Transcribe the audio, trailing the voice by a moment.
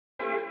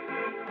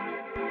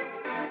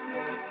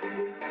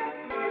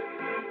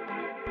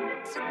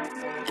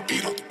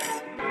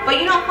But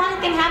you know, a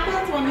funny thing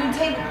happens when you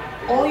take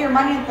all your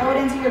money and throw it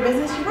into your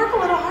business, you work a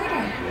little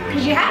harder.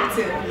 Because you have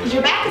to. Because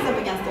your back is up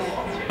against the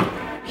wall.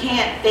 You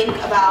can't think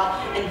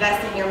about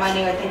investing your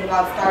money or think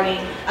about starting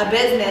a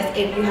business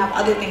if you have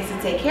other things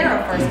to take care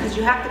of first. Because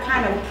you have to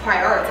kind of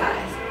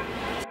prioritize.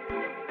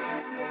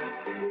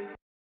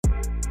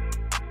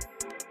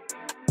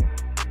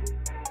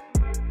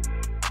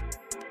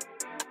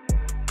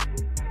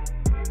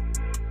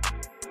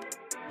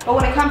 But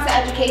when it comes to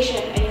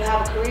education and you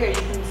have a career, you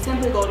can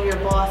simply go to your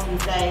boss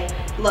and say,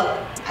 look,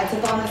 I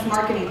took on this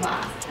marketing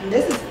class. And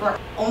this is for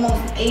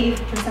almost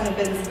 80% of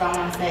businesses, I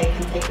want to say,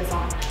 can take this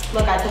on.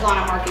 Look, I took on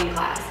a marketing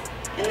class.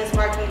 In this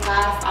marketing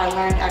class, I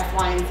learned X,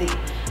 Y, and Z.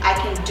 I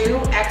can do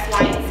X,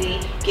 Y, and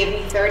Z. Give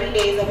me 30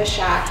 days of a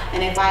shot.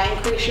 And if I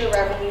increase your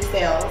revenue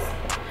sales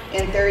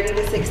in 30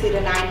 to 60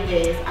 to 90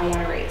 days, I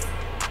want a raise.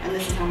 And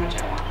this is how much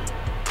I want.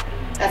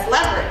 That's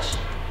leverage.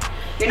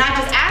 You're not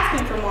just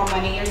asking for more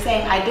money, you're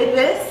saying, I did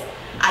this,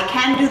 I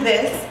can do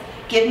this,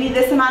 give me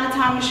this amount of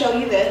time to show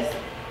you this,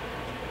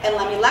 and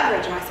let me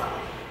leverage myself.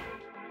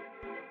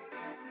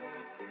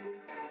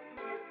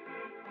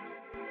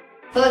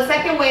 So the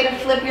second way to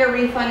flip your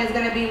refund is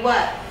going to be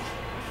what?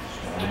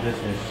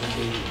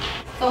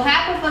 So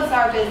half of us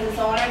are business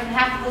owners and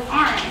half of us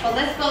aren't. So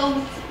let's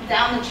go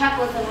down the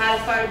checklist of how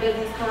to start a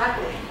business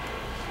correctly.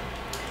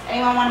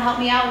 Anyone want to help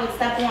me out with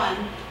step one?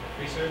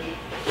 Research.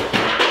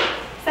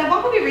 Step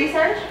one could be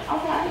research.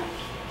 Okay.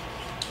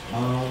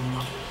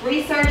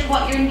 Research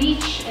what your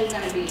niche is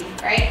going to be,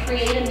 right?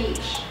 Create a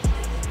niche.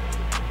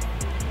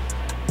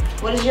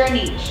 What is your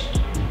niche?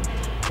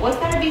 What's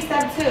going to be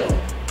step two?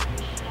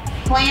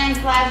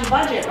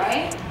 Plan/budget,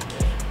 right?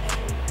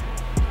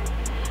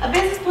 A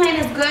business plan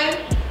is good.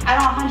 I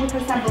don't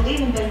 100%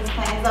 believe in business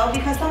plans though,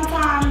 because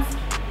sometimes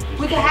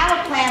we could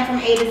have a plan from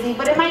A to Z,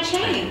 but it might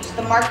change.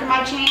 The market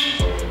might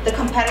change. The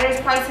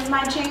competitors' prices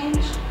might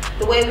change.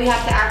 The way we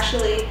have to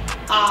actually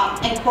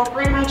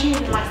incorporate might change.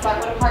 We might start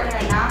with a partner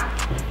or not.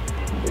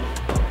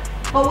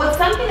 But what's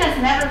something that's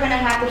never going to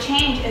have to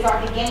change is our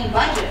beginning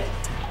budget.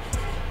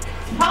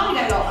 It's probably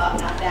going to go up,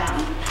 not down.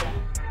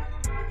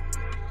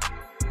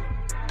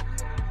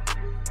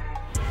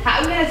 How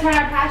are we going to turn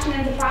our passion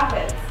into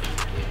profits?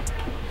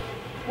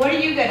 What are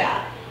you good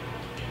at?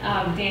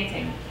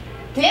 Dancing.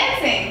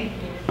 Dancing?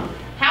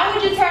 How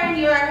would you turn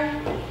your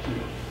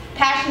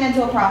passion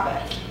into a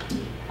profit?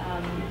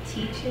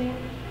 Teaching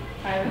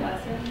private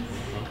lessons.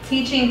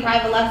 Teaching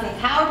private lessons.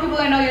 How are people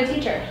going to know you're a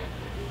teacher?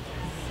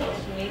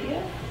 Social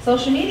media.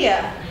 Social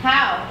media.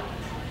 How?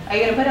 Are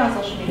you going to put it on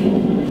social media?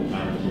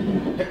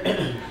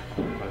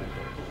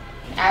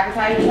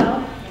 Advertise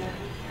yourself?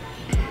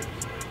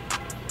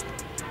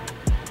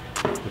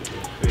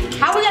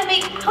 How are we gonna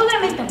make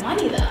the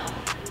money though?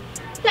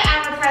 We can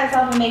advertise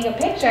ourselves and make a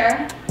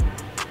picture.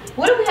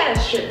 What if we had a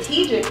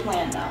strategic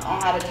plan though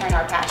on how to turn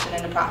our passion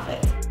into profit?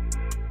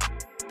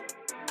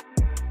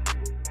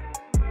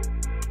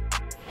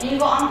 And you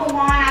go, Uncle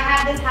Juan, I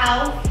have this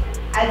house.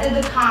 I did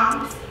the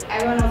comps.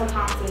 Everyone knows what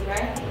comps is,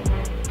 right?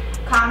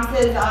 Comps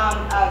is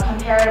a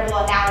comparable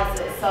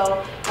analysis.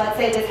 So let's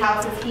say this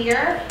house is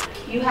here.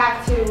 You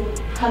have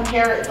to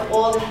compare it to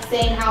all the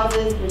same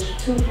houses, which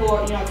 2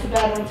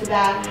 bedroom, 2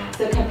 bath,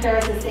 to compare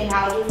it to the same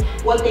houses.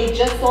 What they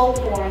just sold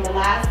for in the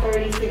last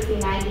 30, 60,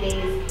 90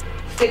 days,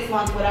 6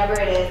 months, whatever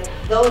it is,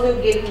 those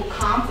will give you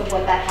comps of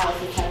what that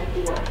house is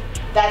technically worth.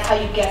 That's how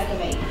you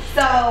guesstimate.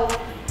 So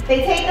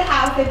they take the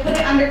house, they put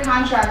it under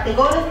contract, they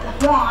go to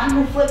Juan,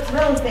 who flips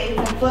real estate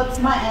and flips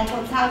money and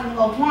flips houses, and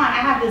go, Juan,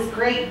 I have this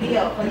great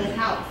deal for this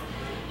house.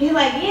 He's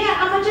like, yeah,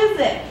 how much is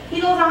it? He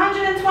goes,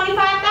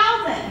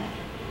 $125,000.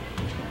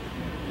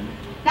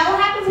 Now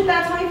what happens with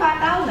that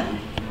 $25,000?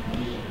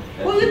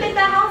 Who do you think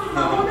that house is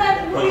going?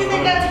 Who do you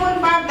think that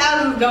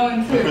 $25,000 is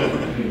going to?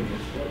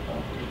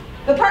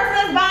 The person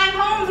that's buying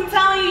homes, I'm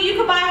telling you, you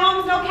could buy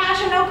homes no cash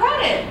or no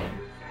credit.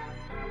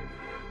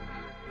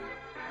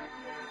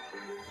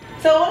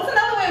 So what's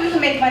another way we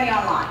can make money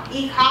online?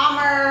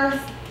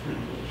 E-commerce,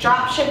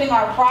 drop shipping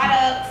our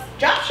products.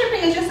 Drop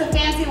shipping is just a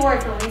fancy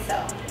word for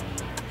resale.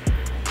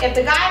 If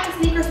the guy at the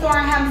sneaker store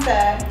in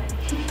Hempstead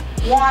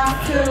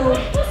wants to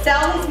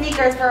sell his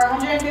sneakers for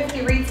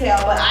 $150 retail,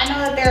 but I know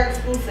that they're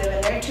exclusive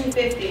and they're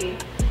 $250,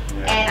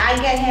 and I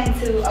get him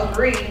to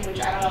agree, which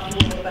I don't know if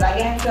he will, but I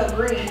get him to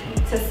agree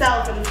to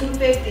sell for the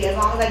 $250 as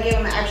long as I give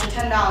him an extra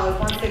 $10,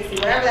 $160,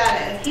 whatever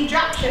that is. He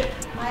drop shipped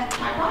my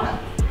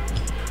product.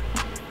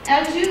 And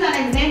I just use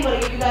that example to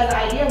give you guys an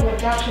idea of what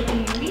drop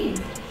shipping means.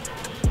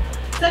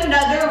 It's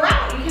another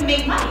route you can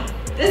make money.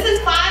 This is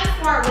 5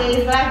 smart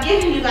ways, but I've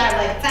given you guys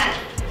like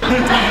 10.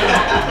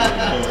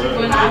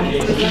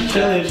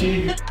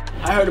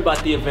 I heard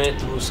about the event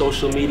through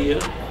social media,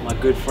 my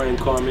good friend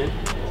Carmen.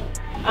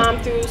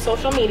 Through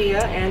social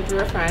media and through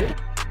a friend.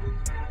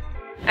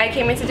 I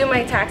came in to do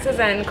my taxes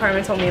and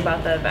Carmen told me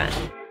about the event.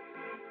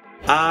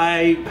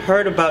 I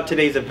heard about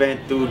today's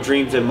event through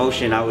Dreams in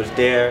Motion. I was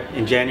there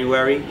in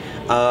January.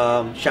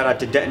 Shout out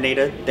to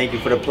Detonator. Thank you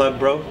for the plug,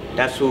 bro.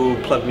 That's who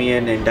plugged me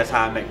in, and that's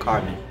how I met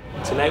Carmen.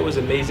 Tonight was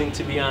amazing,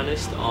 to be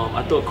honest.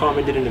 I thought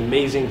Carmen did an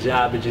amazing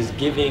job of just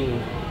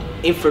giving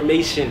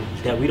information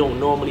that we don't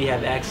normally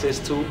have access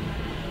to.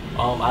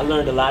 I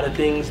learned a lot of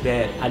things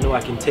that I know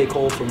I can take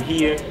home from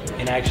here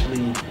and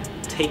actually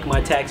take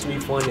my tax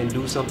refund and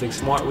do something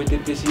smart with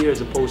it this year,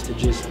 as opposed to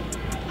just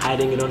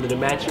hiding it under the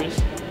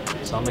mattress.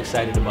 So I'm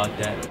excited about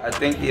that. I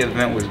think the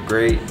event was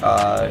great.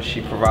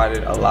 She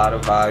provided a lot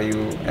of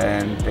value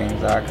and things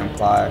that I can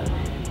apply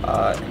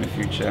in the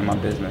future in my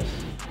business.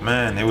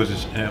 Man, it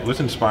was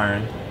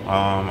inspiring.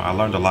 I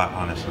learned a lot,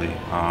 honestly.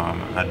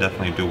 I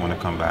definitely do want to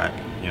come back,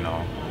 you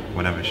know,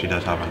 whenever she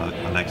does have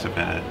a next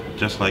event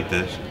just like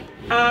this.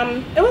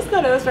 It was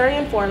good. It was very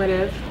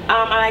informative.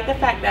 I like the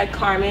fact that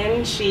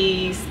Carmen,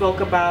 she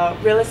spoke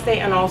about real estate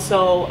and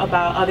also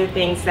about other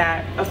things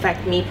that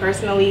affect me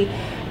personally,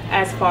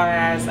 as far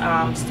as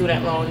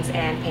student loans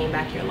and paying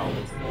back your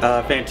loans.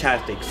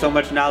 Fantastic. So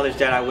much knowledge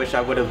that I wish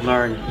I would have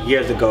learned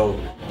years ago.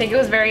 I think it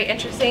was very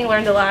interesting.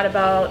 Learned a lot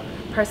about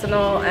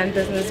personal and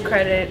business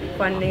credit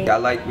funding. I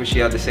like what she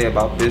had to say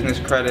about business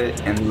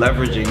credit and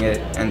leveraging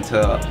it into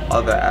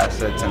other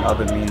assets and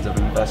other means of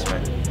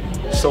investment.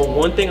 So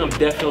one thing I'm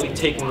definitely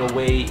taking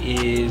away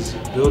is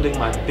building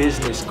my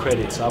business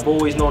credit. So I've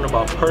always known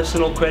about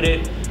personal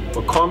credit,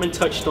 but Carmen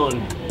touched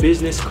on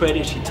business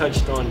credit. She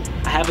touched on,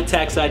 I have a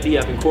tax ID,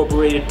 I've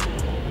incorporated.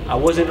 I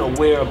wasn't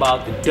aware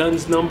about the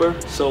DUNS number.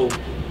 So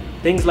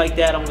things like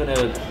that, I'm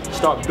gonna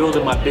start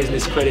building my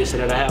business credit so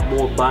that I have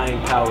more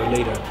buying power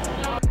later.